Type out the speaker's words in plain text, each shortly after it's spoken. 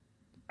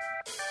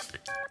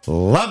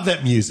Love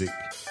that music.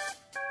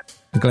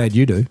 I'm glad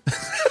you do.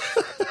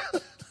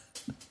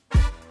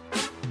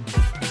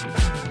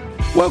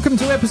 Welcome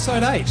to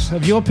episode 8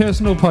 of Your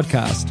Personal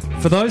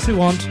Podcast, for those who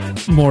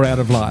want more out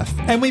of life.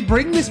 And we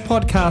bring this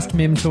podcast,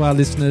 Mim, to our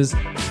listeners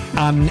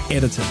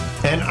unedited.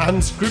 And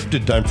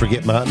unscripted, don't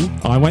forget, Martin.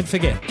 I won't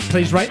forget.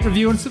 Please rate,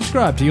 review and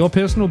subscribe to Your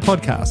Personal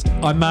Podcast.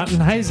 I'm Martin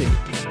Hazy.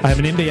 I have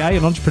an MBA,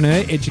 an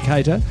entrepreneur,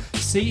 educator,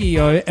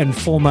 CEO and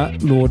former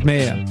Lord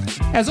Mayor.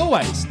 As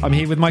always, I'm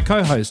here with my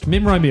co-host,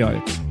 Mim Romeo.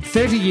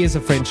 30 years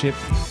of friendship.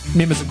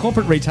 Mim is a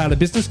corporate retailer,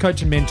 business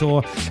coach and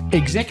mentor,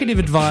 executive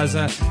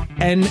advisor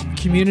and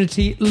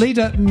community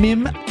leader.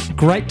 Mim,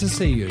 great to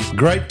see you.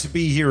 Great to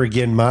be here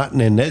again,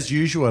 Martin. And as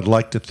usual, I'd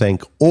like to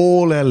thank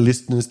all our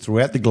listeners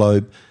throughout the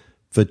globe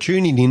for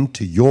tuning in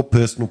to Your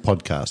Personal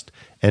Podcast.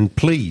 And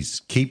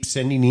please keep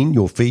sending in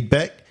your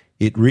feedback.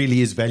 It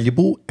really is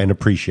valuable and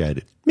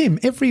appreciated. Mim,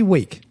 every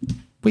week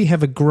we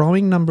have a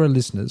growing number of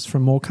listeners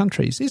from more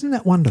countries. Isn't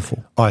that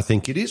wonderful? I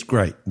think it is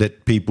great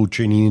that people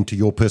tuning into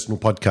Your Personal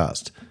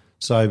Podcast.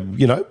 So,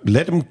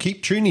 let them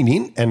keep tuning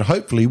in and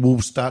hopefully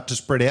we'll start to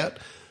spread out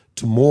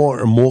to more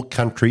and more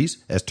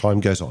countries as time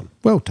goes on.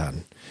 Well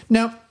done.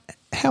 Now,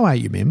 how are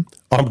you, Mim?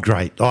 I'm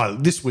great.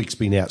 This week's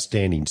been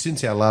outstanding.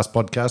 Since our last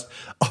podcast,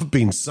 I've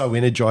been so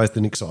energised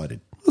and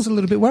excited. I was a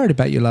little bit worried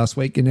about you last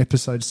week in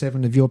episode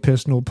 7 of Your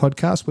Personal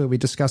Podcast where we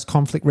discussed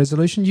conflict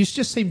resolution. You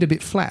just seemed a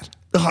bit flat.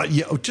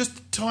 Yeah, just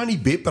a tiny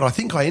bit, but I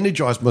think I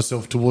energised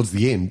myself towards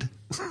the end.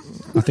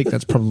 I think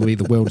that's probably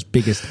the world's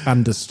biggest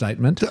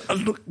understatement.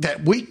 Look,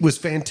 that week was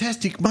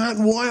fantastic.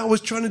 Martin, why I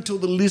was trying to tell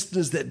the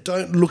listeners that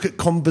don't look at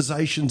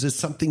conversations as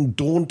something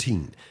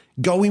daunting.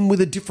 Go in with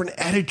a different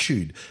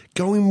attitude.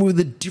 Go in with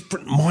a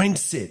different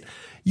mindset.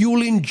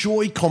 You'll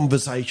enjoy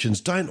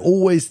conversations. Don't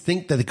always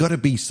think that they've got to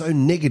be so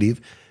negative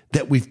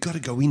that we've got to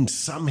go in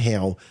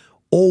somehow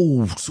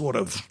all sort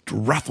of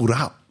ruffled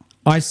up.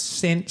 I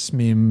sense,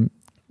 Mim,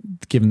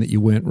 given that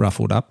you weren't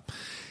ruffled up,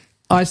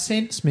 I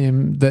sense,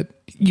 Mim, that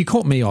you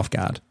caught me off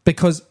guard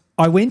because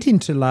I went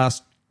into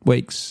last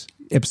week's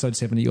episode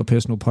 7 of Your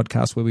Personal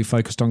Podcast where we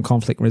focused on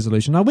conflict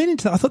resolution. I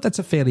thought that's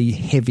a fairly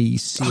heavy,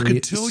 serious... I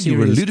could tell you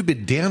were a little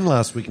bit down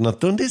last week and I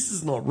thought, this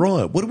is not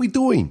right. What are we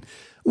doing?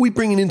 Are we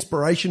bringing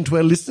inspiration to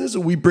our listeners or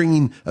are we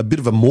bringing a bit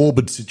of a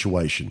morbid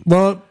situation?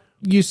 Well,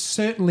 you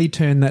certainly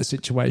turned that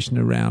situation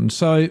around.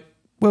 So,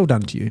 well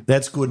done to you.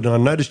 That's good. And I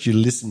noticed you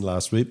listened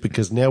last week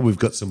because now we've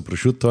got some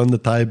prosciutto on the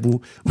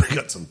table. We've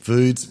got some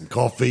food, some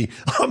coffee.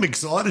 I'm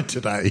excited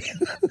today.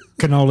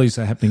 Cannolis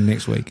are happening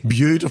next week.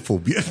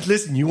 Beautiful.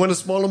 Listen, you want a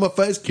smile on my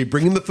face? Keep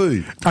bringing the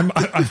food.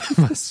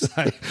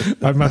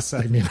 I must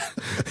say, Mim,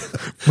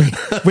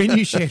 when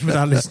you shared with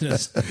our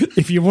listeners,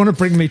 if you want to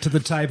bring me to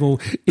the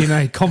table in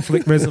a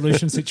conflict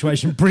resolution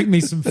situation, bring me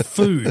some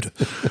food.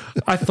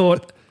 I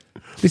thought...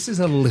 This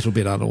is a little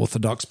bit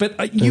unorthodox, but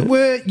I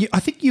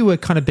think you were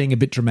kind of being a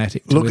bit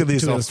dramatic. Look at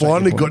this. I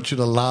finally got you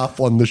to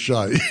laugh on the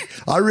show.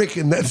 I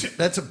reckon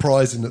that's a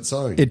prize in its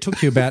own. It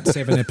took you about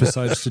 7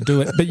 episodes to do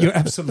it, but you're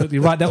absolutely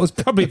right. That was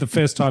probably the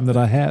first time that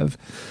I have.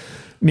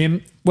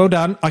 Mim, well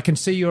done. I can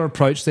see your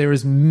approach. There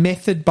is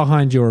method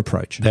behind your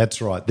approach.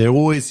 That's right. There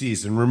always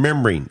is. And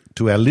remembering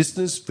to our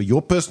listeners, for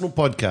Your Personal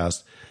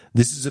Podcast,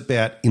 this is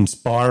about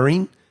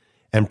inspiring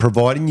and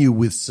providing you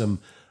with some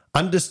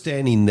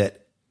understanding that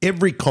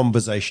every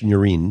conversation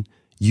you're in,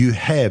 you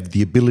have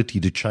the ability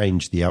to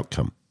change the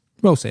outcome.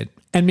 Well said.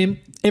 And Mim,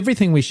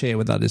 everything we share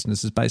with our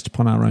listeners is based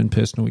upon our own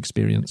personal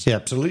experience. Yeah,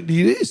 absolutely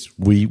it is.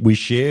 We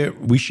share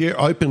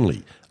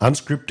openly,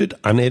 unscripted,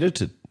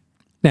 unedited.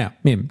 Now,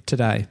 Mim,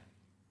 today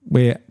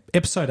we're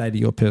episode 8 of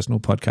Your Personal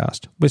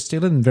Podcast. We're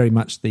still in very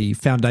much the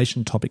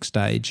foundation topic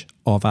stage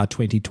of our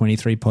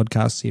 2023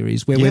 podcast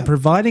series where we're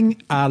providing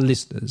our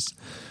listeners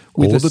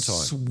with a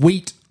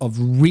suite of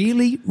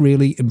really,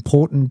 really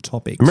important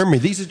topics. Remember,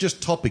 these are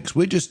just topics.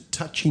 We're just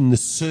touching the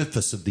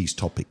surface of these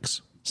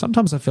topics.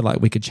 Sometimes I feel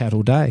like we could chat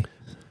all day.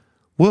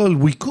 Well,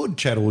 we could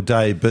chat all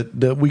day, but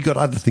we got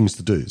other things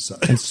to do. So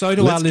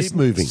do our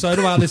listeners. So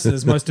do our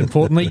listeners, most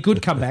importantly.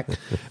 Good comeback.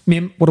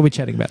 Mim, what are we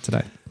chatting about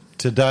today?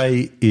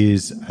 Today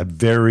is a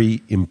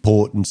very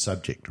important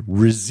subject,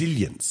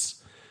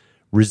 resilience.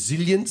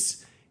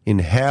 Resilience in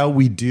how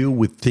we deal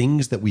with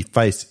things that we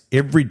face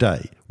every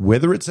day,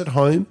 whether it's at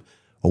home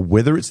or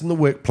whether it's in the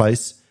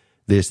workplace.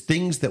 There's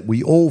things that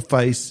we all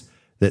face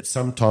that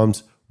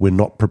sometimes we're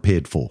not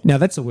prepared for. Now,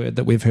 that's a word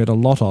that we've heard a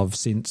lot of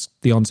since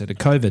the onset of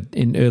COVID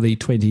in early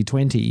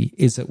 2020,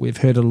 is that we've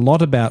heard a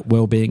lot about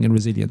well-being and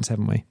resilience,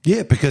 haven't we?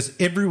 Yeah, because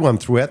everyone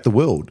throughout the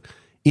world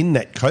in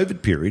that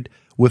COVID period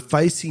were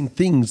facing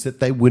things that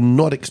they were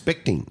not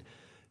expecting,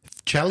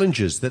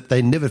 challenges that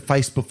they never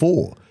faced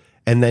before,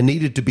 and they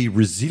needed to be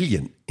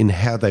resilient in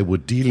how they were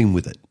dealing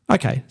with it.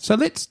 Okay, so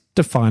let's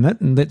define it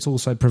and let's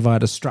also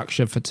provide a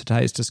structure for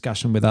today's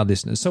discussion with our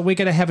listeners. So we're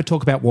going to have a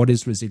talk about what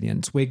is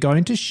resilience. We're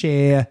going to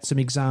share some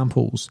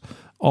examples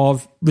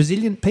of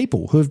resilient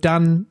people who have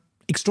done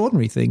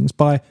extraordinary things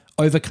by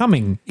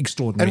overcoming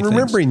extraordinary And things.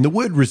 remembering the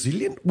word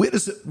resilient,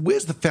 where's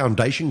the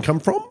foundation come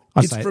from?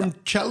 I It's say from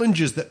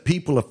challenges that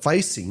people are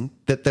facing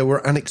that they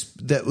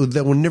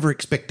were never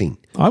expecting.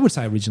 I would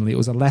say originally it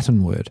was a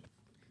Latin word.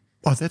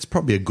 Oh, that's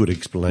probably a good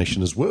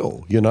explanation as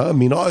well. You know, I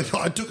mean, I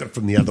took it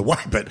from the other way,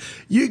 but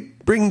you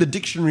bring the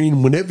dictionary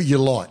in whenever you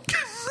like.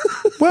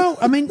 Well,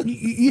 I mean,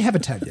 you have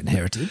Italian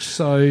heritage,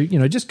 so,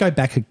 just go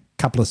back a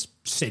couple of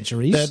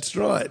centuries. That's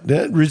right.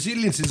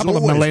 Resilience is Couple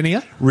of always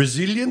millennia.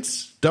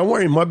 Resilience. Don't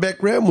worry. My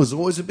background was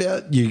always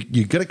about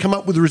you got to come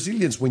up with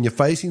resilience when you're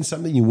facing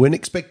something you weren't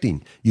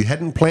expecting, you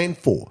hadn't planned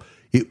for.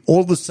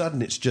 All of a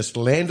sudden, it's just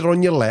landed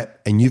on your lap,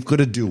 and you've got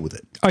to deal with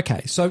it.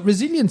 Okay, so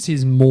resilience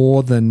is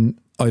more than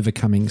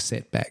overcoming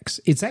setbacks.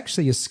 It's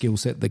actually a skill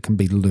set that can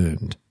be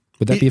learned.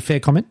 Would that be a fair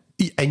comment?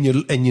 And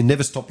you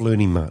never stop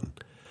learning, Martin.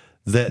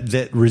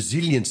 That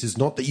resilience is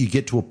not that you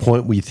get to a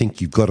point where you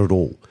think you've got it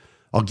all.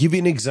 I'll give you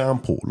an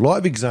example,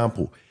 live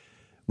example.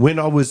 When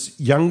I was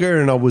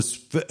younger and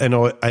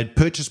I had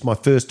purchased my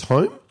first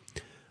home,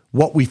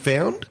 what we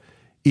found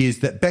is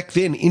that back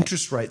then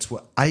interest rates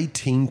were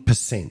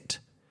 18%.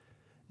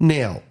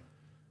 Now,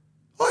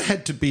 I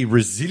had to be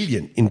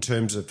resilient in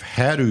terms of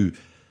how to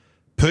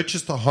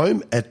purchase the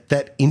home at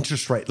that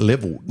interest rate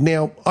level.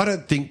 Now, I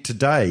don't think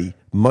today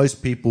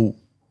most people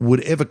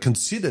would ever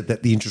consider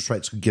that the interest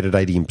rates could get at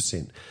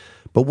 18%.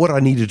 But what I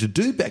needed to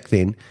do back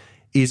then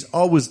is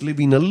I was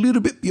living a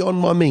little bit beyond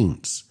my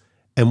means.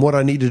 And what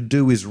I needed to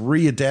do is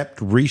readapt,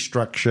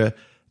 restructure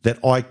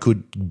that I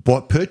could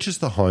purchase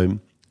the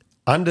home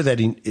under that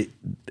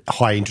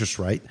high interest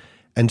rate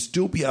and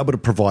still be able to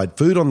provide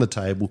food on the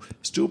table,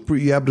 still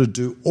be able to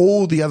do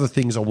all the other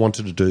things I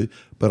wanted to do,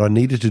 but I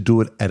needed to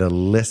do it at a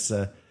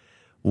lesser,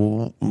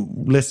 well,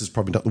 less is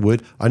probably not the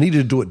word. I needed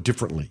to do it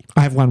differently.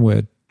 I have one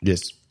word.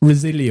 Yes.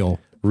 Resilio.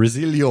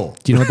 Resilio.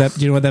 Do you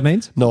know what that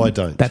means? No, I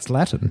don't. That's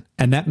Latin,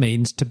 and that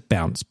means to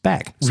bounce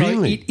back.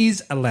 Really? So it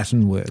is a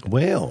Latin word.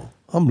 Wow.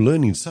 I'm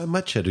learning so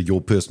much out of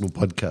your personal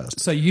podcast.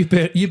 So you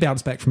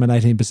bounce back from an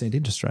 18%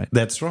 interest rate.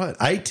 That's right,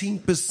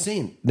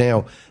 18%.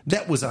 Now,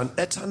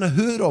 that's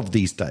unheard of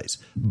these days.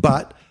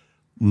 But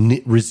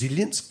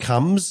resilience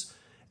comes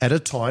at a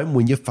time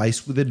when you're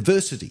faced with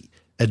adversity.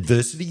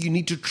 Adversity, you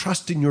need to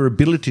trust in your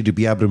ability to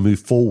be able to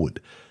move forward.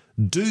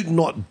 Do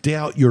not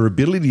doubt your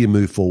ability to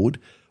move forward.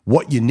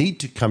 What you need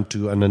to come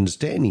to an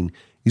understanding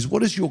is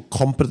what is your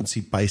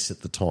competency base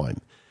at the time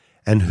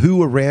and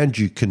who around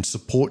you can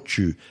support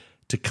you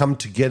to come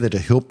together to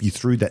help you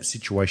through that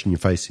situation you're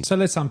facing. So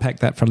let's unpack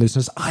that for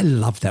listeners. I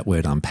love that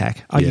word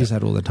unpack. I use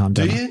that all the time,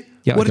 Do don't I? you?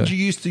 Yeah, what I do. did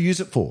you used to use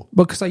it for?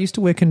 Well, because I used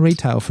to work in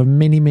retail for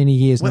many, many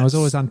years, and I was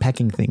always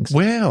unpacking things.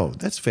 Wow,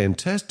 that's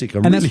fantastic.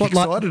 I'm And really that's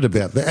what excited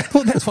about that.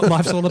 Well, that's what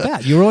life's all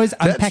about. You're always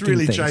unpacking That's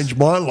really things. changed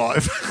my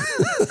life.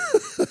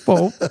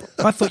 Well,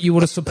 I thought you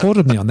would have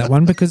supported me on that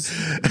one because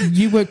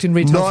you worked in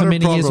retail Not for a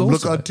many years problem.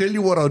 also. Look, I'll tell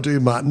you what I'll do,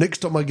 Martin. Next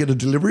time I get a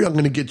delivery, I'm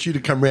going to get you to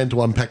come round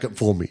to unpack it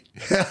for me.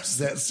 How's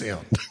that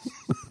sound?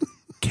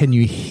 Can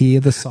you hear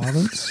the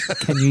silence?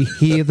 Can you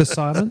hear the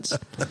silence?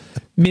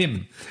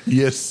 Mim,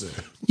 Yes, sir.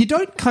 you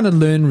don't kind of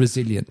learn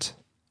resilience.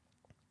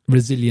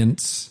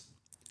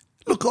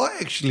 Look, I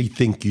actually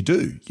think you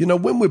do. You know,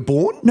 when we're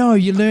born, No,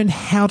 you learn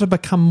how to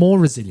become more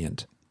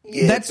resilient.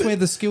 Yeah, That's but- where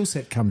the skill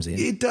set comes in.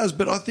 it does.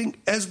 But I think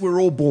as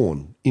we're all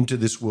born into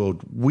this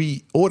world,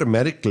 we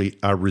automatically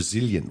are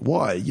resilient.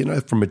 Why? You know,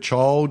 from a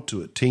child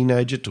to a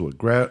teenager to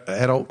a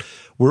adult,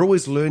 we're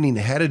always learning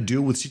how to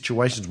deal with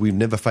situations we've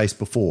never faced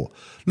before.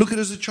 Look at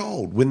as a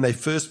child. When they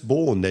first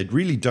born, they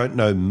really don't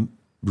know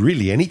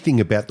really anything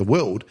about the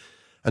world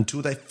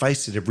until they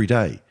face it every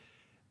day.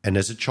 And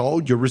as a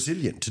child, you're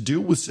resilient to deal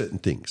with certain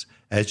things.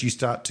 As you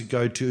start to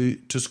go to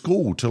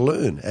school to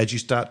learn, as you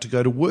start to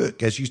go to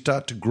work, as you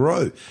start to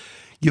grow,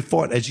 you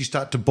find as you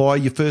start to buy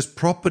your first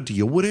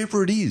property or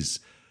whatever it is,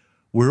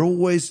 we're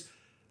always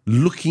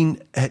looking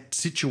at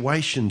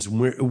situations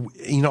where,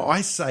 you know,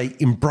 I say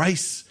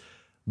embrace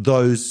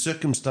those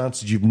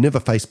circumstances you've never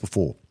faced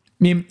before.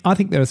 Mim, I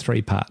think there are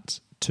three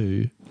parts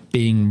to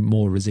being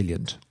more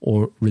resilient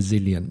or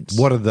resilience.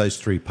 What are those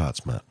three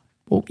parts, Matt?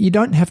 Well, you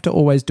don't have to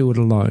always do it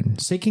alone.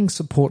 Seeking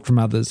support from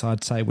others,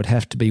 I'd say, would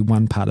have to be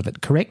one part of it,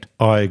 correct?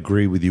 I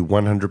agree with you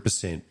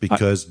 100%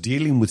 because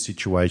dealing with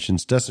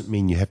situations doesn't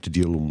mean you have to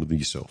deal with them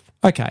yourself.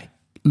 Okay.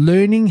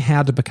 Learning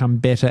how to become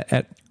better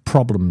at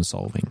problem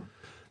solving.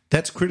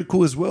 That's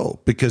critical as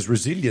well because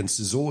resilience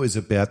is always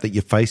about that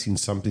you're facing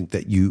something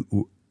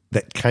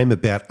that came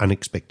about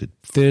unexpected.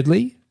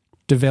 Thirdly,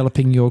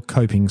 developing your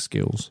coping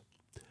skills.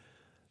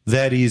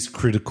 That is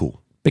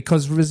critical.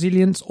 Because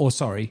resilience, or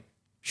sorry,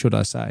 should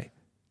I say,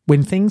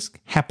 when things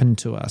happen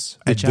to us,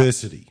 which are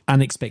Adversity.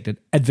 unexpected,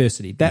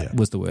 adversity, that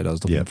was the word I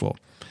was looking for,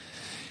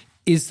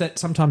 is that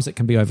sometimes it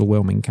can be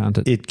overwhelming, can't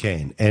it? It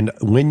can. And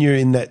when you're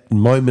in that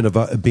moment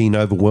of being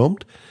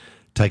overwhelmed,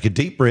 take a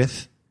deep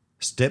breath,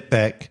 step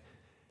back,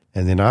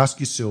 and then ask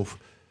yourself,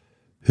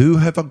 who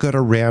have I got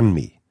around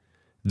me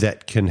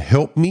that can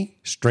help me,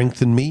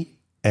 strengthen me,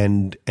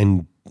 and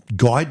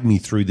guide me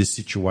through this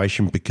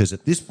situation? Because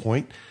at this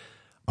point,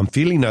 I'm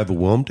feeling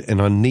overwhelmed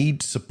and I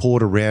need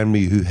support around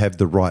me who have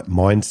the right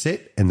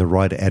mindset and the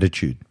right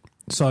attitude.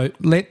 So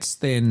let's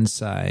then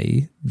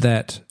say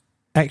that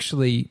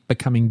actually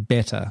becoming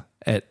better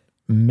at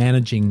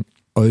managing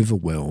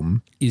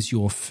overwhelm is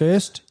your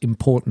first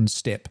important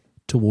step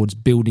towards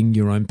building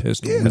your own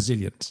personal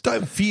resilience.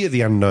 Don't fear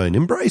the unknown,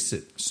 embrace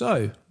it.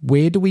 So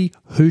who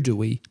do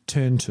we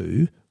turn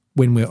to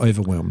when we're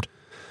overwhelmed?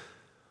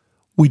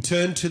 We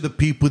turn to the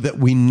people that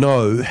we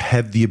know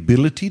have the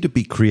ability to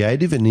be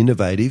creative and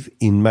innovative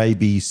in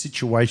maybe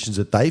situations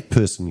that they've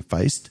personally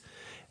faced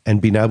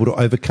and been able to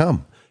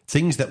overcome.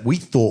 Things that we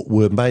thought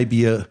were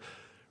maybe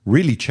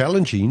really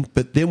challenging,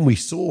 but then we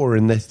saw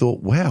and they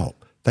thought, wow,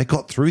 they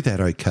got through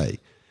that okay.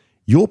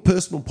 Your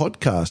personal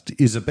podcast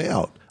is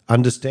about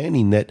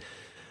understanding that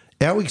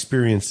our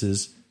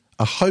experiences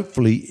are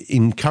hopefully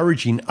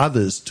encouraging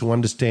others to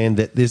understand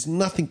that there's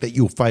nothing that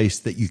you'll face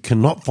that you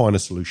cannot find a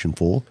solution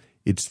for.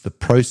 It's the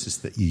process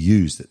that you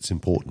use that's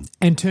important.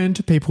 And turn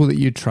to people that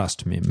you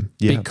trust, Mim,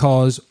 Yeah.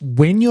 because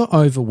when you're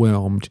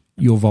overwhelmed,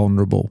 you're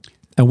vulnerable.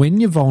 And when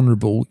you're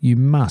vulnerable, you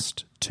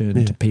must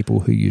turn to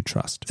people who you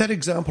trust. That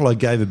example I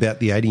gave about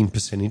the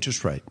 18%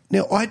 interest rate.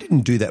 Now, I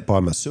didn't do that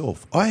by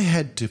myself. I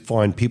had to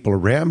find people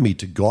around me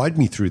to guide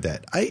me through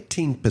that.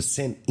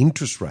 18%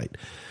 interest rate.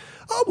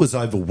 I was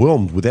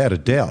overwhelmed without a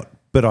doubt,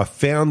 but I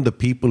found the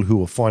people who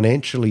were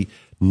financially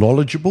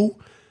knowledgeable,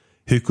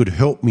 who could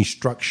help me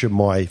structure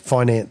my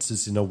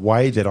finances in a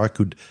way that I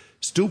could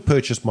still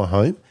purchase my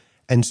home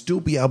and still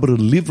be able to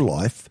live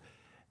life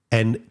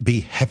and be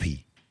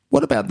happy.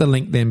 What about the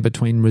link then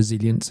between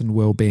resilience and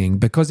well-being?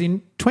 Because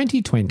in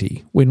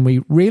 2020, when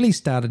we really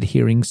started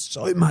hearing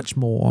so much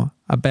more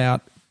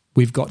about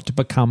we've got to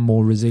become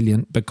more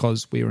resilient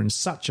because we're in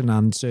such an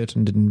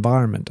uncertain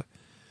environment,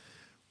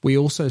 we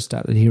also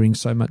started hearing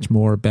so much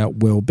more about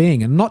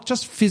well-being, and not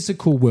just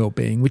physical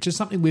well-being, which is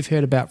something we've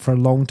heard about for a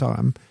long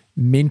time,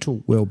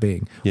 mental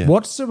well-being. Yeah.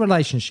 What's the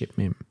relationship,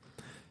 Mim,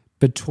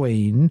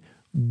 between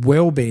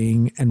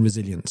well-being and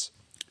resilience?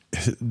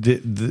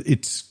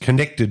 It's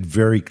connected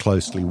very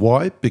closely.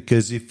 Why?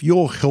 Because if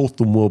your health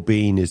and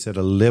well-being is at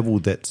a level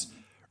that's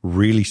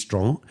really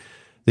strong,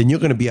 then you're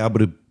going to be able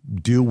to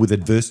deal with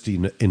adversity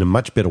in a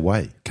much better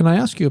way. Can I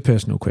ask you a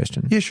personal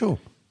question? Yeah, sure.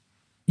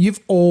 You've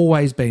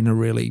always been a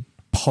really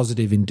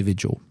positive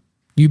individual.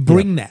 You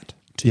bring that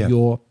to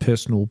your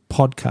personal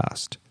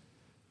podcast.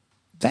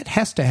 That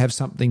has to have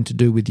something to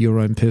do with your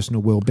own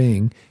personal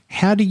well-being.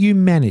 How do you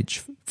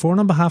manage, for and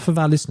on behalf of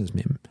our listeners,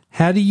 Mim,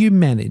 how do you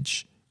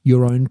manage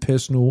your own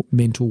personal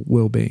mental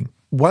well-being?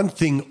 One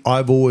thing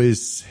I've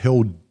always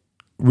held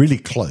really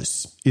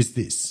close is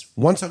this.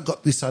 Once I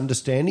got this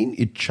understanding,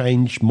 it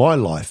changed my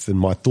life and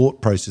my thought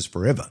process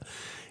forever,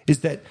 is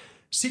that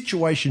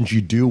situations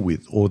you deal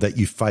with or that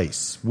you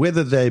face,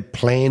 whether they're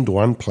planned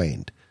or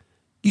unplanned,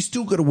 you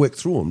still got to work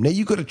through them. Now,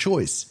 you've got a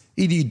choice.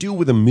 Either you deal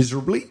with them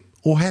miserably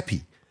or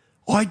happy.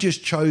 I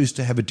just chose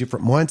to have a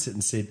different mindset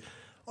and said,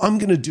 I'm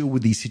going to deal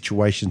with these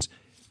situations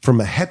from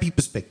a happy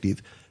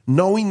perspective,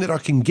 knowing that I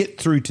can get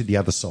through to the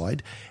other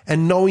side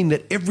and knowing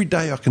that every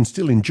day I can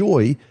still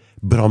enjoy,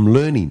 but I'm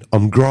learning,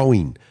 I'm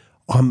growing,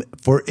 I'm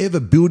forever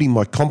building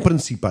my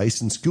competency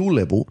base and skill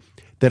level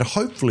that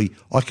hopefully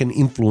I can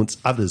influence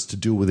others to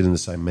deal with it in the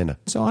same manner.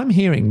 So I'm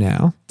hearing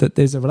now that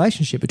there's a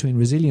relationship between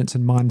resilience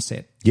and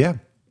mindset. Yeah.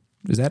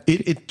 Is that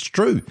It's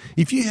true.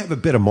 If you have a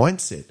better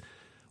mindset,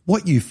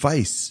 what you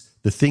face,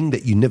 the thing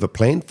that you never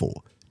planned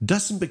for,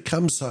 doesn't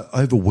become so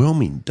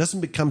overwhelming,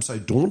 doesn't become so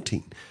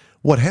daunting.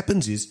 What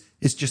happens is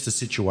it's just a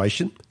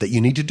situation that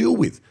you need to deal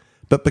with.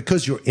 But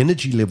because your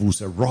energy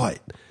levels are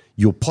right,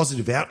 your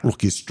positive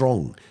outlook is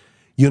strong,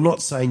 you're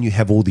not saying you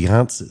have all the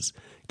answers.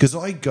 Because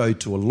I go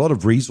to a lot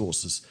of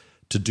resources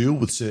to deal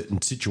with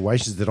certain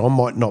situations that I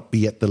might not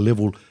be at the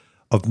level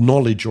of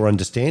knowledge or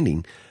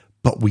understanding,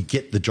 but we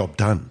get the job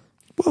done.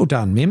 Well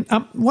done, Mim.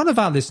 One of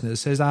our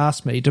listeners has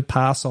asked me to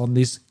pass on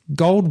this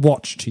gold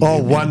watch to you. Oh,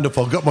 Mim.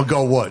 wonderful. Got my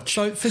gold watch.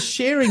 So for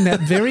sharing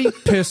that very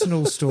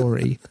personal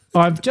story,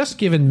 I've just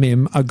given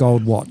Mim a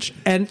gold watch.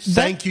 And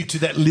Thank you to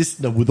that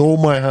listener with all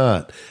my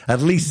heart.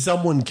 At least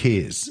someone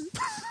cares.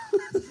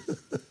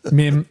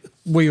 Mim,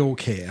 we all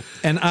care.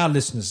 And our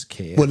listeners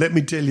care. Well, let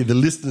me tell you, the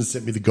listener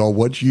sent me the gold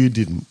watch. You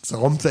didn't.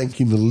 So I'm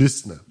thanking the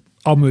listener.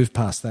 I'll move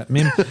past that,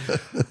 Mim.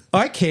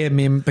 I care,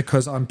 Mim,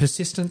 because I'm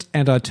persistent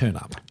and I turn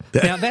up.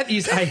 Now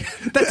that's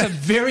a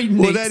very neat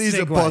Well, that is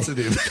segue. a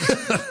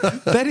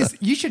positive. That is,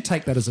 you should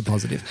take that as a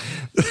positive.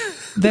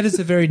 That is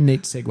a very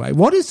neat segue.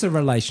 What is the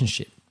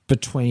relationship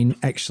between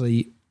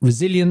actually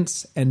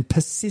resilience and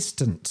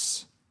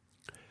persistence?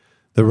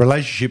 The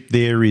relationship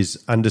there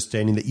is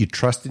understanding that you're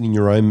trusting in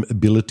your own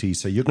ability.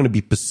 So you're going to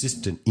be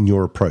persistent in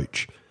your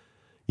approach.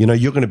 You know,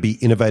 you're going to be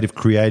innovative,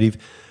 creative.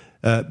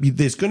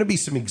 There's going to be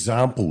some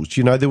examples.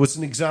 You know, there was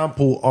an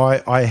example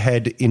I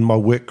had in my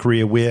work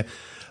career where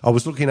I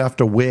was looking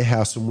after a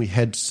warehouse and we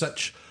had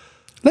such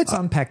Let's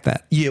unpack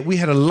that. Yeah, we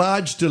had a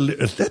large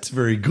delivery. That's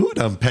very good.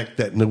 Unpack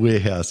that in the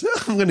warehouse.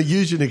 I'm going to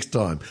use you next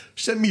time.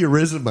 Send me your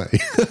resume.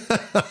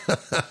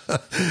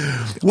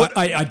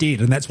 I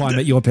did, and that's why I'm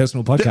at your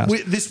personal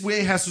podcast. This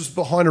warehouse was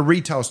behind a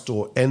retail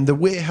store, and the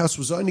warehouse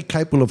was only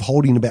capable of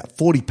holding about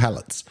 40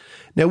 pallets.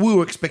 Now, we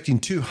were expecting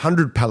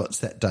 200 pallets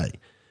that day.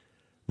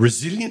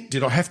 Resilient?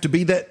 Did I have to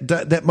be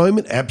that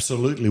moment?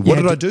 Absolutely. What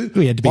did I do?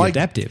 We had to be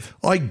adaptive.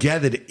 I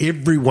gathered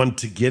everyone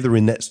together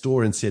in that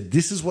store and said,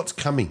 this is what's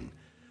coming.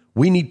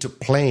 We need to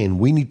plan.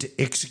 We need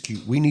to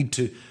execute. We need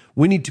to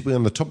be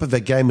on the top of our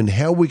game, and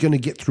how we're going to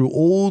get through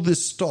all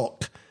this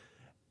stock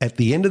at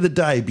the end of the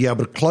day, be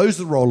able to close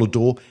the roller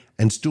door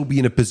and still be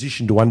in a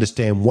position to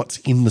understand what's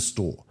in the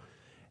store.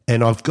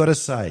 And I've got to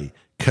say,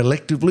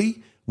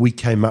 collectively, we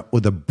came up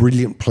with a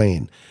brilliant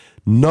plan.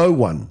 No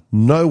one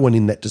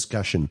in that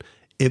discussion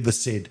ever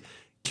said,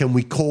 can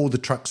we call the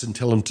trucks and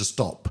tell them to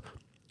stop?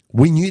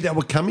 We knew they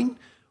were coming.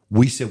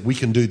 We said, we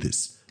can do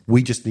this.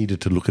 We just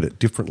needed to look at it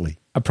differently.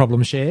 A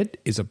problem shared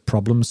is a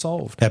problem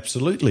solved.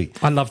 Absolutely.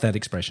 I love that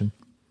expression.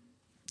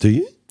 Do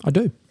you? I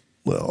do.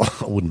 Well,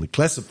 I wouldn't have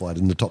classified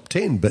it in the top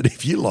 10, but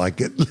if you like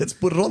it, let's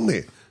put it on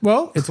there.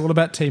 Well, it's all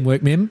about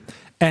teamwork, Mim.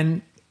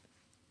 And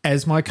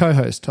as my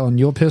co-host on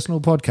your personal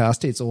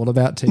podcast, it's all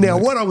about teamwork. Now,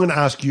 what I'm going to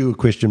ask you a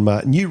question,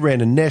 Martin. You ran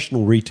a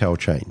national retail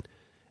chain,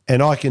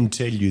 and I can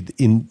tell you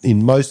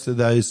in most of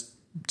those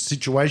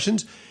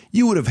situations,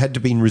 you would have had to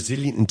be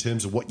resilient in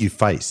terms of what you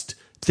faced.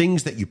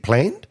 Things that you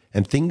planned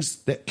and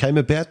things that came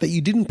about that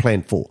you didn't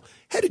plan for.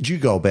 How did you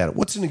go about it?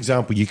 What's an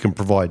example you can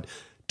provide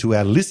to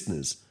our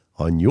listeners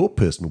on your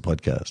personal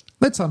podcast?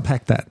 Let's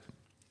unpack that.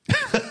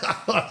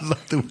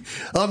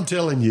 I'm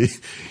telling you,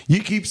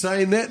 you keep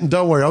saying that, and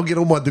don't worry, I'll get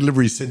all my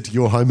deliveries sent to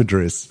your home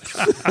address.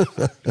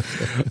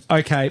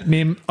 Okay,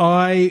 Mim,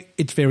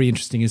 it's very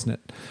interesting, isn't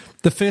it?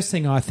 The first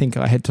thing I think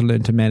I had to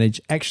learn to manage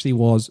actually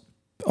was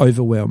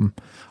overwhelm.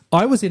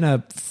 I was in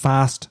a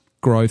fast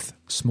growth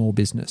small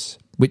business,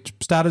 which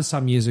started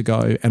some years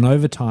ago, and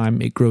over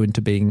time it grew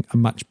into being a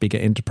much bigger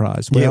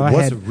enterprise. Where it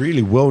was a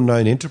really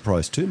well-known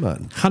enterprise too,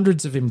 Martin.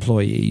 Hundreds of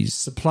employees,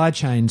 supply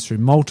chains through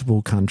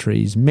multiple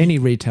countries, many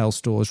retail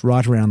stores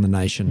right around the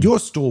nation. Your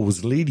store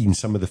was leading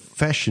some of the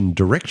fashion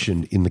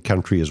direction in the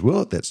country as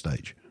well at that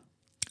stage.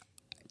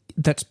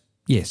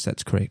 Yes,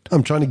 that's correct.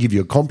 I'm trying to give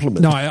you a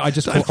compliment. No, I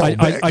just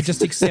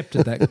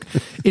accepted that.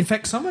 In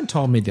fact, someone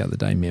told me the other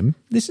day, Mim,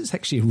 this is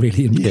actually a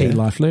really key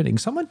life learning.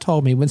 Someone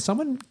told me when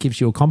someone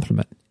gives you a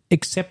compliment,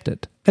 accept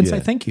it and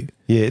say thank you.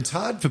 Yeah, it's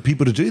hard for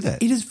people to do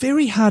that. It is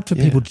very hard for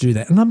people to do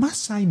that. And I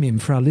must say, Mim,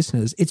 for our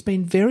listeners, it's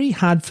been very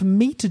hard for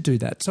me to do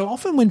that. So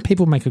often when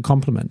people make a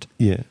compliment,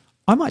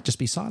 I might just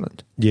be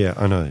silent. Yeah,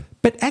 I know.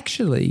 But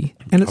actually,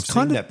 and it's I've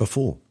kind seen of... that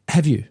before.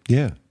 Have you?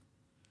 Yeah.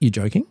 You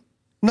joking?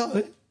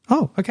 No.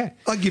 Oh, okay.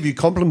 I give you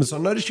compliments. I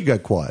notice you go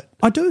quiet.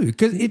 I do,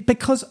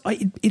 because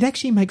it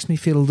actually makes me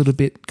feel a little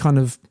bit kind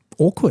of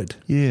awkward.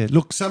 Yeah.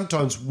 Look,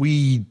 sometimes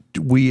we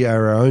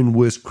are our own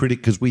worst critic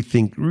because we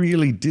think,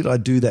 really, did I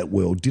do that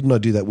well? Didn't I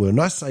do that well?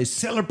 And I say,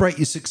 celebrate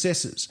your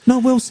successes. No,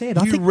 well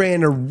said. You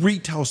ran a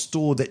retail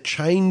store that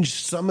changed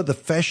some of the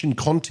fashion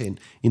content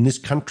in this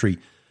country,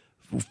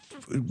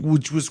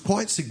 which was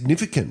quite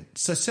significant.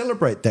 So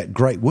celebrate that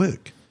great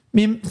work.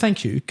 Mim,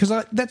 thank you, because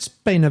that's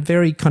been a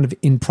very kind of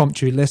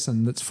impromptu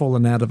lesson that's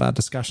fallen out of our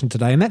discussion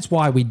today, and that's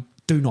why we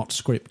do not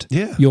script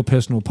your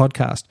personal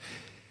podcast.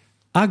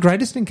 Our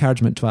greatest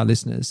encouragement to our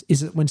listeners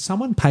is that when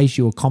someone pays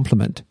you a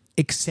compliment,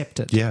 accept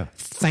it. Yeah.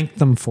 Thank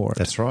them for it.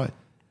 That's right.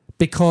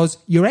 Because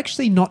you're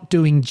actually not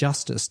doing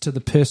justice to the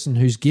person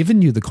who's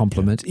given you the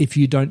compliment if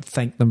you don't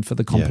thank them for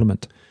the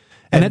compliment. Yeah.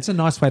 And that's a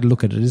nice way to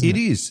look at it, isn't it? It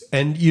is.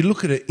 And you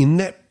look at it in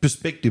that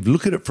perspective,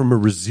 look at it from a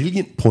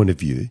resilient point of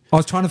view. I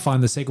was trying to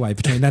find the segue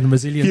between that and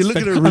resilience,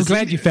 but I'm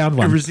glad you found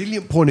one. A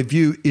resilient point of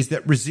view is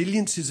that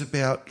resilience is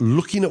about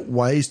looking at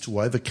ways to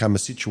overcome a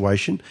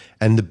situation,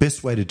 and the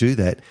best way to do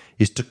that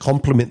is to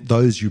complement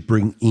those you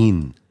bring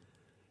in.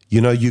 You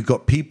know, you've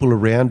got people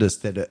around us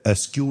that are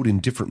skilled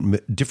in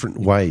different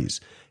ways,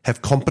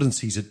 have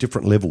competencies at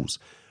different levels.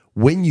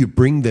 When you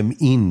bring them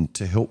in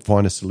to help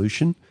find a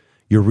solution,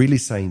 you're really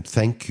saying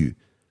thank you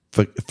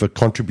for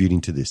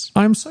contributing to this.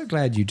 I'm so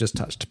glad you just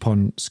touched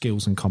upon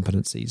skills and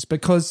competencies,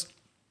 because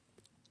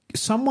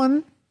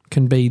someone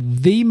can be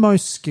the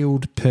most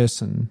skilled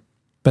person,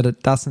 but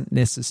it doesn't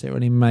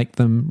necessarily make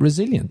them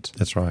resilient.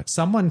 That's right.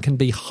 Someone can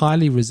be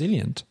highly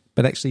resilient,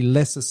 but actually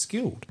lesser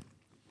skilled.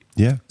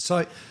 Yeah.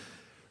 So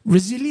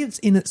resilience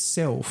in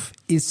itself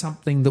is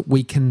something that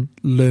we can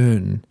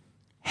learn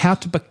how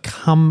to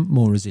become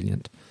more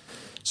resilient.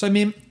 So,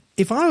 Mim,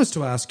 if I was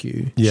to ask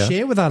you,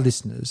 share with our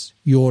listeners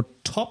your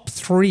top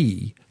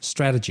 3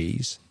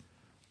 strategies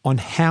on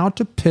how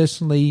to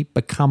personally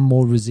become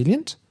more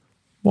resilient,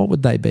 what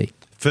would they be?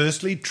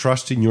 Firstly,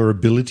 trust in your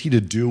ability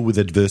to deal with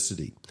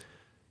adversity.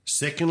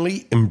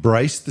 Secondly,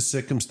 embrace the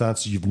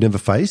circumstances you've never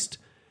faced.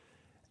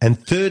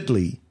 And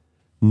thirdly,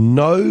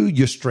 know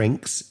your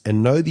strengths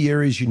and know the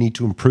areas you need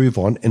to improve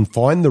on, and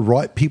find the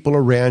right people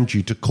around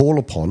you to call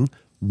upon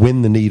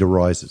when the need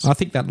arises. I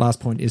think that last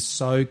point is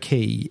so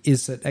key,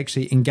 is that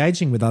actually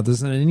engaging with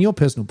others, and in your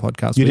personal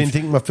podcast... You didn't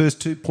think my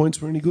first 2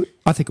 points were any good?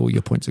 I think all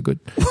your points are good.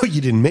 Well,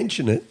 you didn't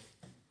mention it.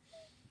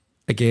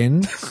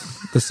 Again,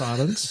 the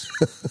silence.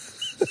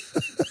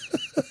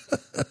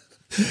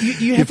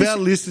 If our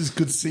listeners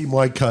could see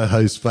my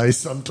co-host's face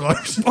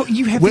sometimes,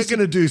 we're going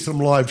to do some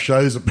live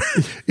shows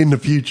in the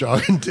future, I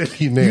can tell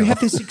you now. You have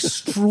this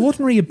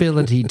extraordinary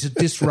ability to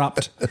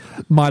disrupt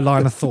my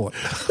line of thought.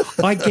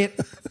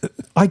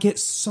 I get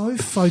so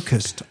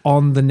focused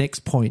on the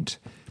next point,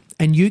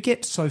 and you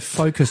get so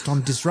focused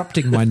on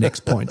disrupting my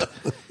next point.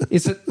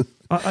 Is it...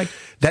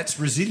 That's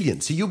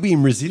resilience. So you're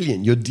being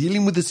resilient. You're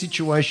dealing with a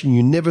situation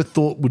you never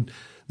thought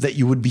that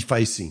you would be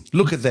facing.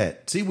 Look at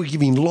that. See, we're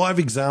giving live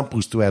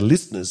examples to our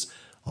listeners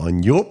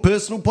on your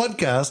personal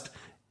podcast,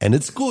 and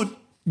it's good.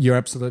 You're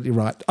absolutely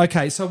right.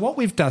 Okay, so what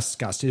we've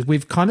discussed is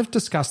we've kind of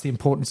discussed the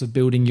importance of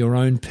building your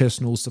own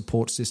personal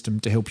support system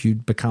to help you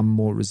become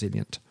more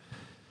resilient.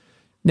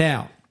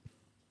 Now,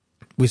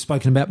 we've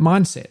spoken about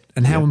mindset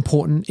and how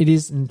important it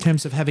is in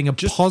terms of having a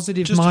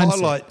positive mindset. Just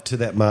highlight to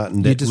that,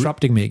 Martin. You're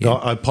disrupting me again.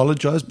 I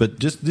apologise, but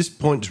just this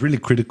point is really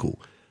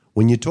critical.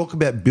 When you talk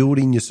about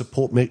building your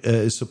support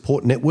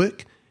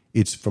network,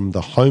 it's from the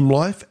home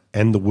life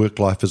and the work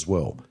life as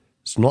well.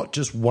 It's not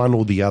just one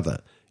or the other.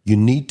 You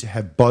need to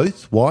have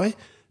both. Why?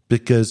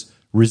 Because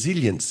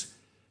resilience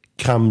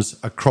comes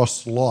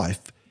across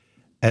life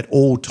at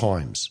all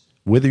times.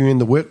 Whether you're in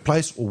the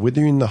workplace or whether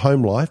you're in the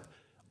home life,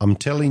 I'm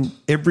telling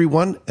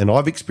everyone, and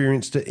I've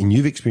experienced it and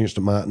you've experienced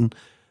it, Martin,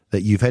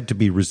 that you've had to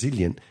be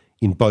resilient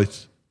in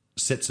both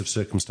sets of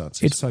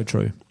circumstances. It's so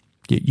true.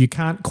 You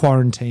can't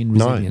quarantine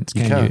resilience,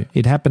 can you?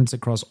 It happens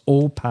across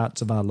all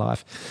parts of our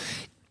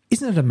life.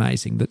 Isn't it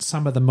amazing that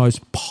some of the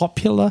most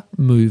popular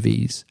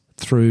movies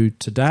through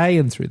today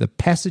and through the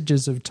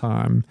passages of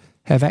time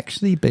have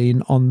actually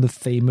been on the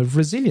theme of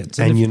resilience?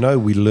 And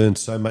we learn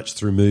so much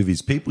through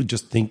movies. People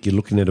just think you're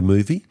looking at a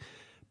movie,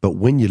 but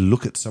when you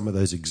look at some of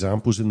those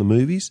examples in the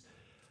movies,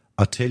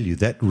 I tell you,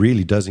 that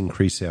really does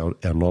increase our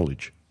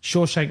knowledge.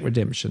 Shawshank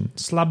Redemption,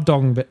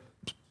 Slumdog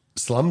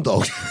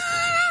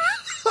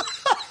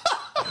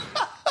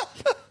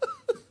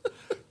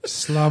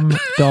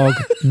Slumdog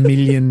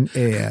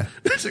Millionaire.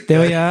 Okay.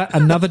 There we are,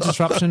 another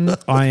disruption.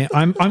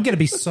 I'm going to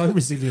be so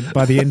resilient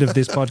by the end of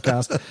this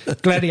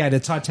podcast. Gladiator,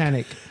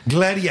 Titanic.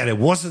 Gladiator,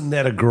 wasn't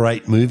that a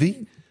great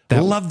movie? I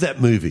love that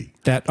movie.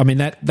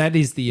 That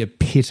is the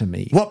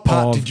epitome. What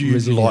part of did you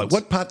resilience. like?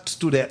 What part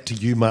stood out to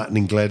you, Martin,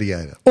 in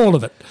Gladiator? All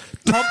of it.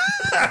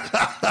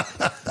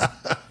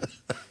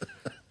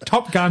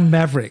 Top Gun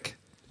Maverick.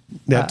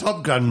 Now,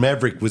 Top Gun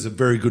Maverick was a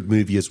very good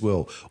movie as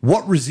well.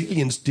 What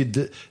resilience did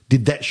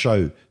that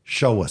show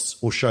us,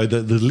 or show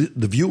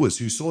the viewers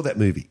who saw that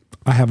movie?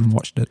 I haven't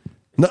watched it.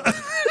 No.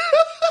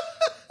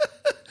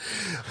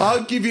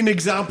 I'll give you an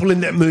example in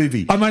that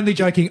movie. I'm only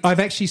joking.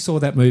 I've actually saw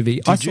that movie.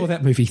 I saw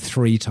that movie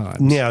 3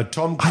 times. Now,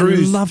 Tom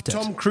Cruise. I loved it.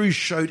 Tom Cruise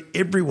showed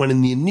everyone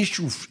in the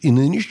initial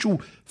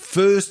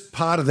first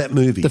part of that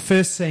movie. The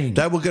first scene.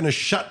 They were going to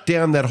shut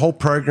down that whole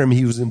program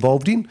he was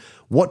involved in.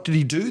 What did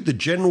he do? The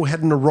general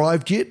hadn't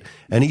arrived yet,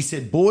 and he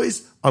said,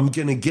 "Boys, I'm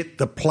going to get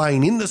the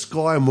plane in the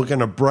sky, and we're going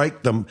to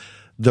break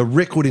the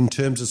record in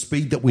terms of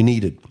speed that we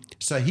needed."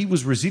 So he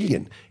was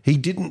resilient. He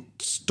didn't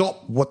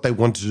stop what they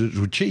wanted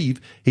to achieve.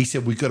 He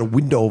said, "We've got a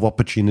window of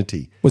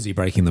opportunity." Was he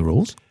breaking the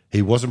rules?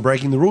 He wasn't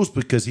breaking the rules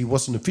because he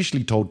wasn't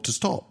officially told to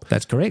stop.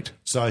 That's correct.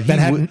 So that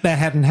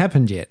hadn't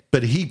happened yet.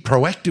 But he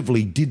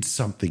proactively did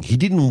something. He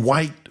didn't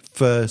wait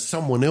for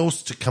someone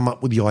else to come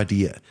up with the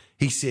idea.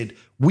 He said,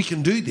 "We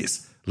can do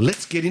this.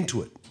 Let's get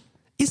into it."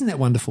 Isn't that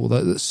wonderful,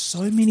 though, that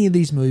so many of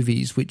these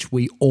movies, which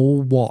we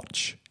all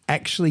watch,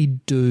 actually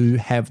do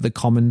have the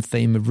common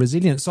theme of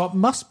resilience? So it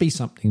must be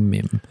something,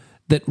 Mim,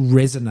 that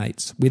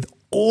resonates with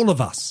all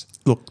of us.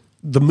 Look,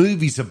 the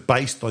movies are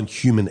based on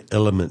human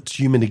elements,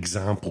 human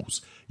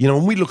examples.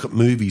 When we look at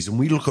movies and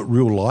we look at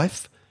real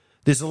life,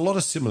 there's a lot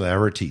of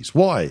similarities.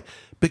 Why?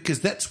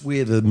 Because that's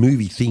where the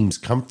movie themes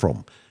come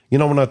from.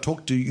 When I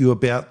talk to you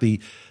about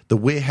the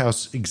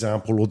warehouse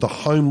example or the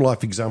home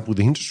life example with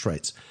the interest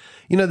rates,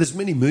 there's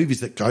many movies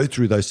that go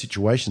through those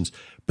situations.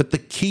 But the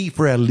key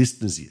for our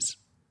listeners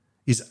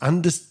is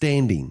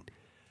understanding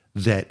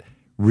that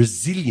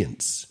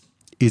resilience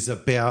is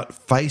about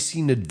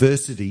facing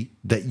adversity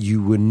that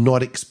you were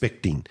not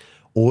expecting,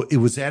 or it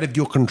was out of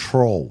your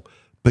control,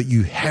 but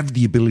you have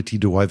the ability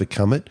to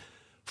overcome it,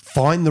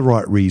 find the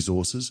right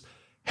resources,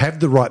 have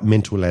the right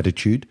mental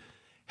attitude,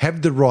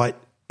 have the right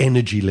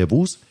energy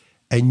levels,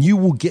 and you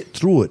will get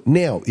through it.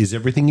 Now, is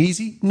everything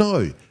easy?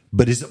 No.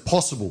 But is it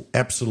possible?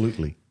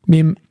 Absolutely.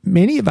 Mim,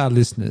 many of our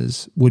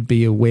listeners would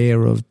be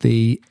aware of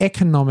the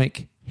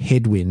economic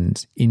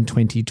headwinds in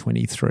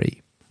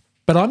 2023.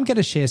 But I'm going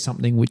to share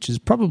something which is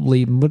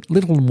probably a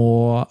little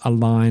more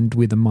aligned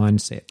with a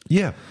mindset.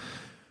 Yeah.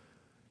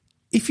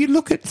 If you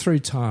look at through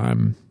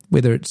time,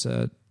 whether it's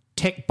a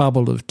tech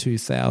bubble of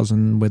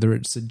 2000, whether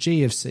it's a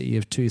GFC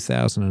of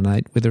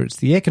 2008, whether it's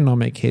the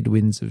economic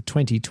headwinds of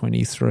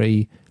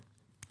 2023,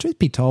 truth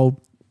be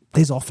told,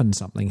 there's often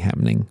something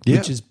happening Yeah.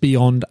 which is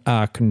beyond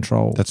our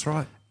control. That's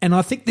right. And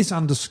I think this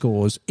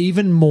underscores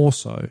even more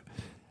so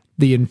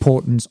the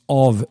importance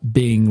of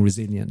being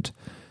resilient,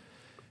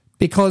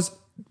 because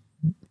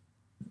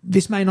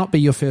this may not be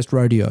your first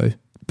rodeo,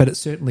 but it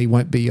certainly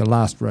won't be your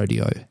last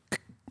rodeo.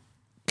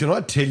 Can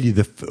I tell you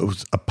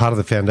a part of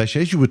the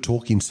foundation? As you were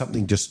talking,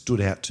 something just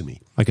stood out to me.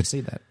 I could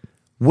see that.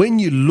 When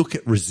you look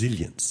at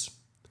resilience,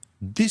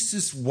 this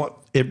is what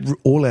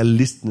all our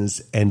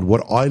listeners and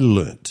what I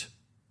learnt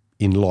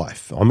in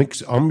life.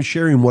 I'm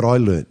sharing what I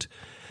learnt,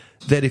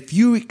 that if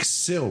you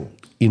excel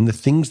in the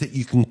things that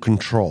you can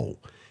control,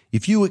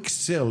 if you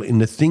excel in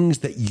the things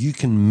that you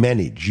can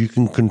manage, you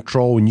can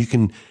control, and you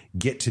can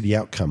get to the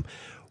outcome,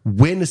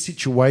 when a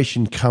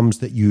situation comes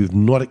that you're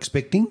not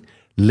expecting,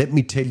 let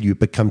me tell you, it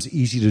becomes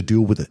easy to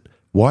deal with it.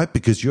 Why?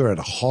 Because you're at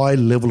a high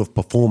level of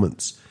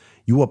performance.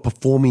 You are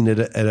performing at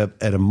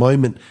a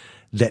moment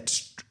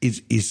that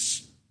is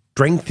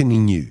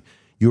strengthening you.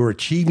 You're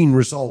achieving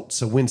results.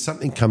 So when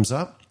something comes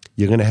up,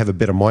 you're going to have a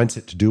better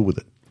mindset to deal with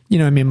it. You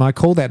know, I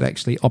call that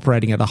actually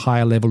operating at a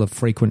higher level of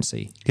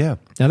frequency. Yeah.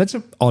 Now, that's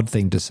an odd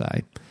thing to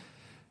say.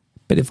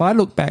 But if I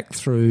look back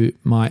through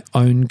my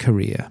own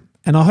career,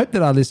 and I hope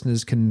that our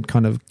listeners can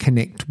kind of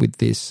connect with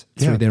this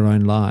through their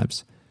own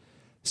lives,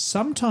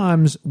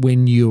 sometimes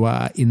when you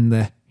are in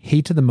the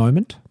heat of the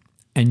moment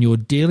and you're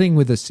dealing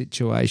with a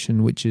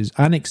situation which is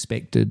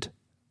unexpected,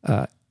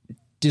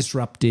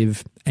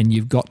 disruptive, and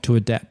you've got to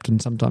adapt,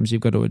 and sometimes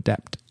you've got to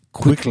adapt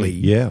quickly.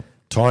 Yeah.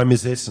 Time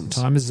is essence.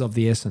 Time is of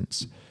the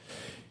essence.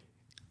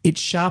 It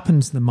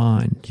sharpens the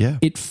mind. Yeah.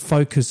 It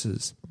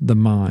focuses the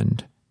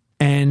mind.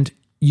 And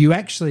you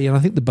actually, and I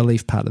think the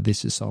belief part of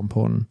this is so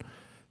important,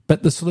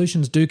 but the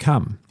solutions do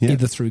come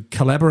either through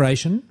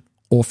collaboration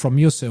or from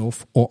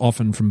yourself, or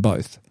often from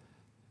both.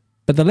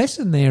 But the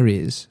lesson there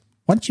is,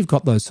 once you've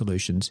got those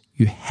solutions,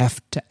 you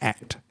have to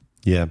act.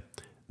 Yeah.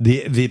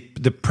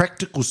 The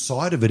practical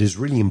side of it is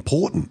really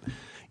important.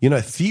 You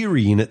know,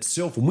 theory in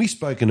itself, and we've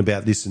spoken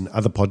about this in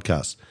other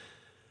podcasts,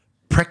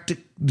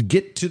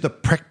 get to the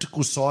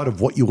practical side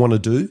of what you want to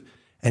do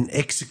and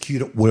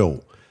execute it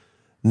well.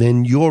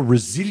 Then your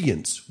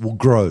resilience will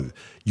grow,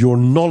 your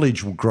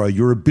knowledge will grow,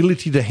 your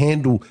ability to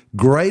handle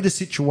greater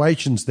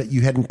situations that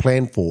you hadn't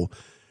planned for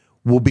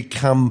will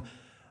become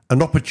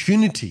an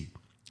opportunity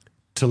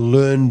to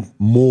learn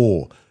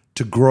more,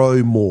 to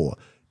grow more,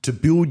 to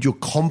build your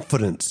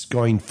confidence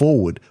going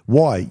forward.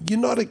 Why? You're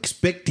not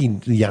expecting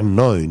the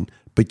unknown,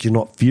 but you're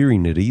not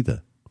fearing it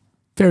either.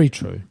 Very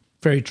true.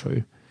 Very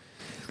true.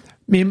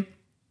 Mim,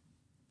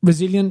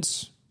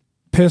 resilience,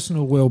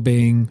 personal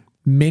well-being,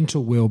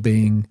 mental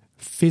well-being,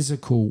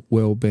 physical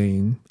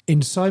well-being,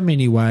 in so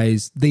many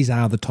ways, these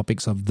are the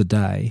topics of the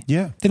day.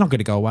 Yeah. They're not going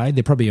to go away.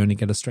 They're probably only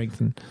going to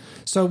strengthen.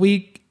 So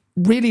we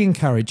really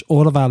encourage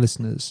all of our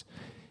listeners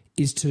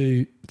is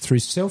to, through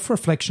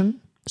self-reflection,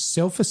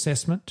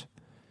 self-assessment,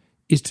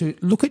 is to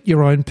look at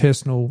your own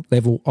personal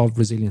level of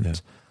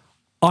resilience.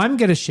 Yeah. I'm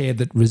going to share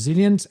that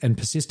resilience and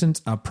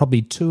persistence are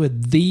probably two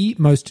of the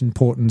most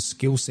important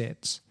skill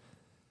sets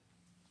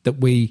that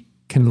we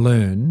can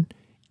learn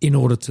in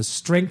order to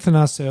strengthen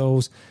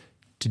ourselves,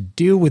 to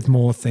deal with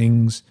more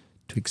things,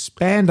 to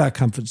expand our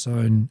comfort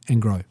zone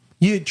and grow.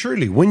 Yeah,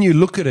 truly. When you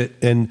look at it,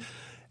 and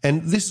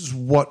this is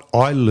what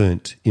I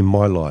learnt in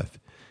my life,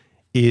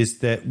 is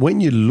that when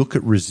you look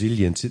at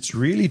resilience, it's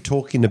really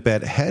talking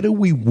about how do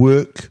we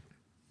work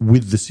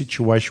with the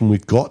situation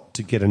we've got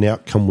to get an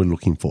outcome we're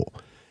looking for.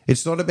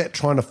 It's not about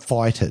trying to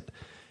fight it.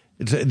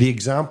 It's the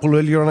example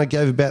earlier on I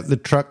gave about the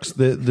trucks,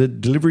 the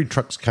delivery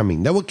trucks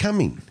coming. They were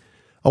coming.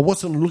 I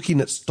wasn't looking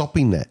at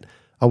stopping that.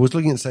 I was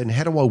looking at saying,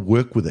 how do I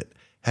work with it?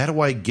 How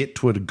do I get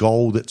to a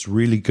goal that's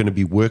really going to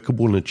be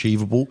workable and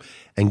achievable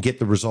and get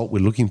the result we're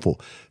looking for?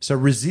 So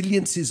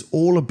resilience is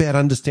all about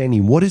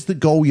understanding what is the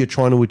goal you're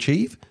trying to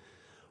achieve,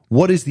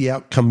 what is the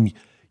outcome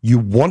you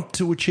want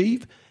to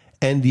achieve,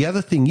 and the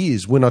other thing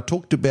is, when I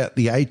talked about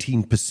the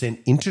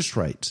 18% interest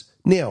rates,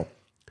 now,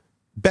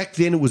 back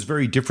then it was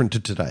very different to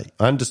today,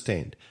 I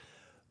understand,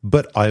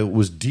 but I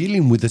was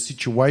dealing with a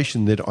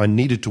situation that I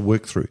needed to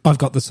work through. I've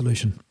got the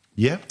solution.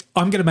 Yeah?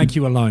 I'm going to make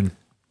you a loan.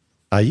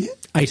 Are you?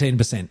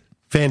 18%.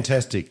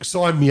 Fantastic.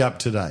 Sign me up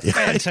today.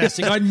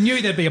 Fantastic. I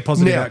knew there'd be a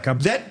positive outcome.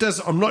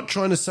 I'm not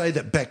trying to say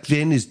that back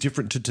then is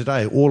different to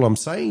today. All I'm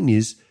saying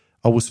is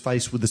I was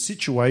faced with a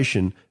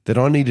situation that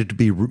I needed to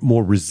be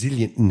more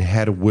resilient in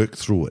how to work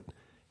through it,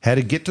 how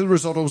to get to the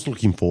result I was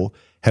looking for,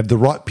 have the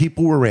right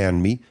people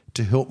around me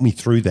to help me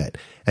through that,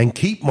 and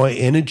keep my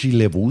energy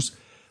levels,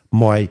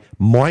 my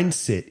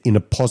mindset in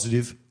a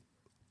positive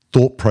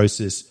thought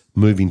process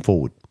moving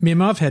forward.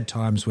 Mim, I've had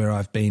times where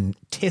I've been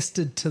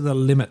tested to the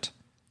limit.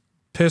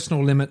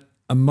 Personal limit,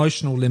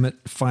 emotional limit,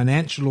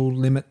 financial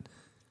limit,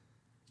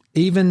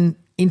 even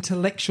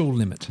intellectual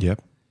limit.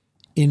 Yep.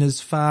 In as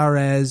far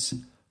as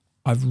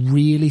I've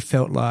really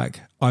felt like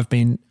I've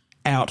been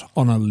out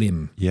on a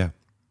limb. Yeah.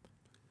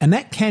 And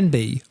that can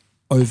be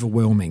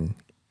overwhelming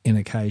in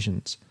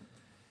occasions.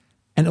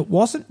 And it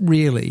wasn't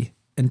really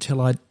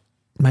until I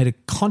made a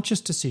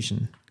conscious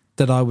decision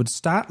that I would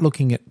start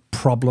looking at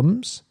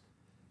problems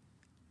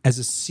as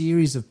a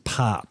series of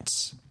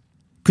parts,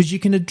 because you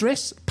can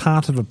address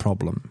part of a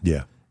problem.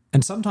 Yeah.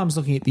 And sometimes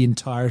looking at the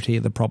entirety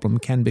of the problem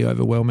can be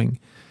overwhelming.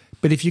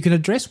 But if you can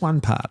address one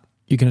part,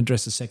 you can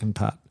address a second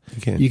part.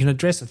 You can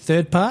address a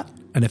third part,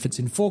 and if it's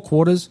in 4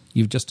 quarters,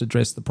 you've just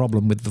addressed the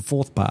problem with the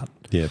fourth part.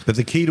 Yeah, but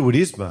the key to it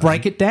is, Martin.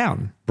 Break it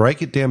down.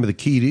 Break it down, but the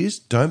key is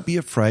don't be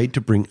afraid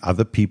to bring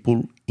other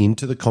people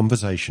into the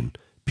conversation,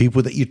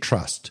 people that you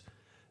trust,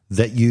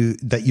 that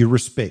you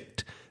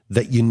respect,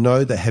 that you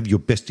know that have your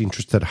best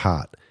interest at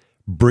heart.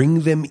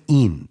 Bring them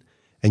in,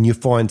 and you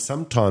find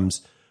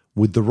sometimes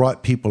with the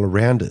right people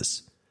around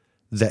us,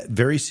 that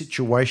very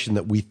situation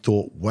that we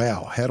thought,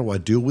 wow, how do I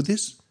deal with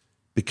this,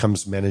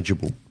 becomes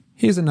manageable.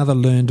 Here's another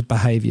learned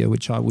behaviour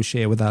which I will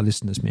share with our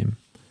listeners, Mim.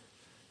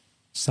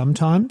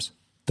 Sometimes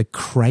the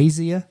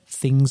crazier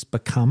things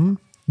become,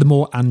 the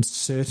more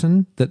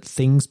uncertain that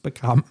things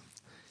become,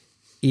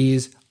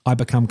 is I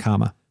become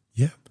calmer.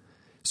 Yeah.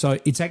 So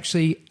it's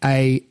actually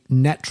a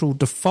natural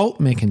default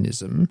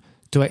mechanism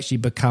to actually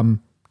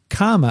become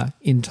calmer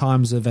in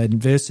times of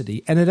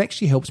adversity, and it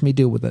actually helps me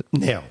deal with it.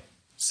 Now,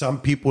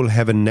 some people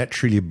have a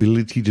natural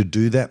ability to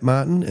do that,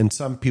 Martin, and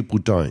some people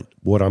don't.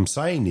 What I'm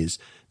saying is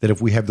that if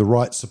we have the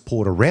right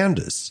support around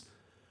us,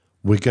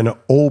 we're going to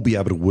all be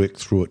able to work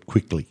through it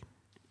quickly.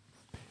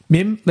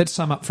 Mim, let's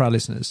sum up for our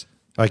listeners.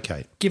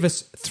 Okay. Give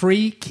us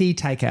 3 key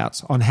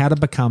takeouts on how to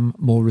become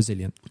more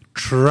resilient.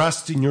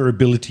 Trust in your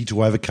ability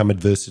to overcome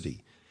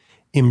adversity.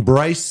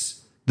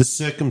 Embrace the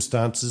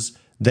circumstances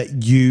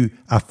that you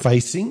are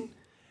facing,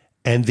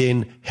 and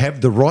then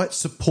have the right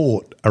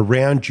support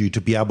around you to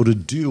be able to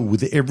deal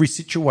with every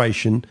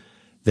situation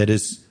that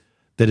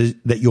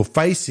you're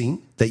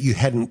facing that you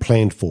hadn't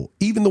planned for.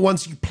 Even the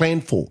ones you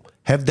planned for,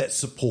 have that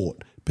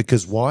support.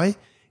 Because why?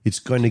 It's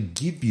going to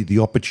give you the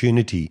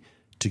opportunity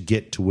to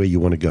get to where you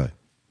want to go.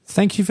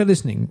 Thank you for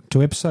listening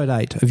to episode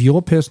 8 of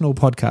Your Personal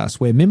Podcast,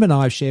 where Mim and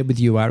I have shared with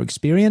you our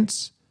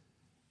experience,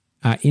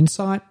 our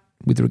insight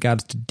with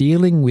regards to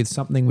dealing with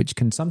something which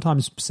can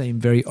sometimes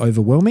seem very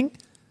overwhelming,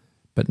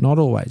 but not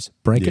always.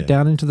 Break it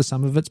down into the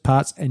sum of its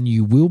parts and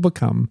you will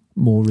become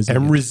more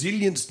resilient. And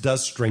resilience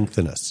does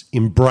strengthen us.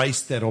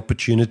 Embrace that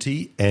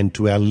opportunity. And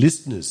to our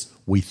listeners,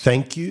 we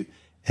thank you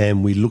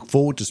and we look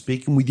forward to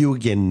speaking with you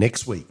again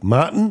next week.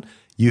 Martin,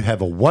 you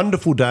have a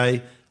wonderful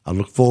day. I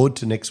look forward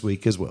to next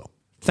week as well.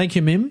 Thank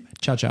you, Mim.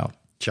 Ciao, ciao.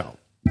 Ciao.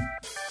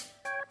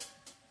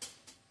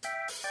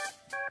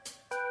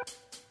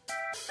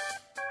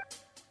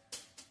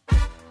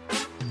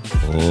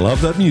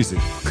 Love that music.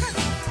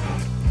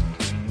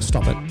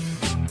 Stop it.